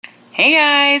Hey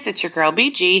guys, it's your girl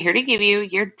BG here to give you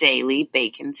your daily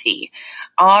bacon tea.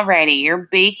 Alrighty, your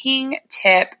baking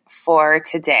tip for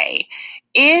today.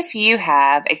 If you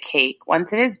have a cake,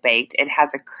 once it is baked, it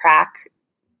has a crack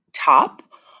top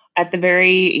at the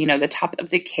the top of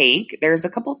the cake. There's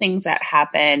a couple things that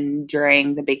happen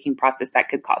during the baking process that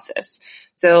could cause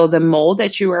this. So the mold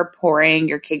that you are pouring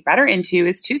your cake batter into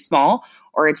is too small,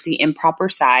 or it's the improper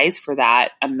size for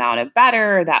that amount of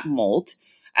batter or that mold.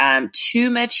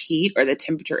 Too much heat, or the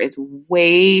temperature is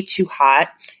way too hot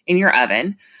in your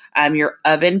oven. Your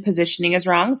oven positioning is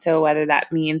wrong. So whether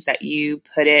that means that you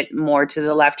put it more to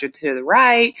the left or to the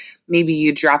right, maybe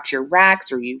you dropped your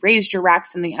racks or you raised your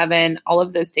racks in the oven, all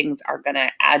of those things are going to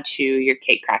add to your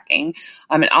cake cracking.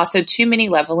 And also too many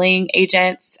leveling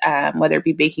agents, whether it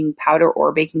be baking powder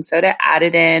or baking soda,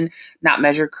 added in, not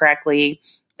measured correctly,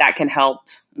 that can help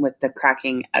with the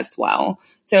cracking as well.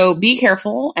 So be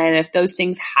careful. And if those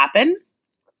things happen,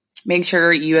 make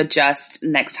sure you adjust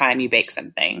next time you bake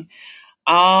something.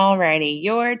 Alrighty,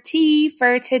 your tea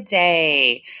for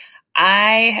today.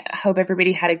 I hope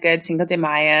everybody had a good Cinco de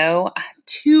Mayo.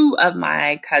 Two of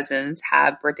my cousins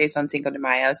have birthdays on Cinco de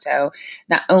Mayo. So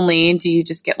not only do you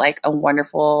just get like a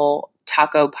wonderful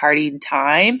taco party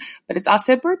time, but it's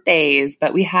also birthdays.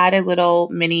 But we had a little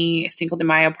mini Cinco de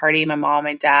Mayo party. My mom,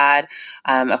 my dad,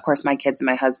 of course, my kids and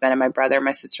my husband and my brother,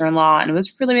 my sister-in-law, and it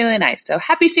was really, really nice. So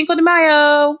happy Cinco de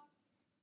Mayo.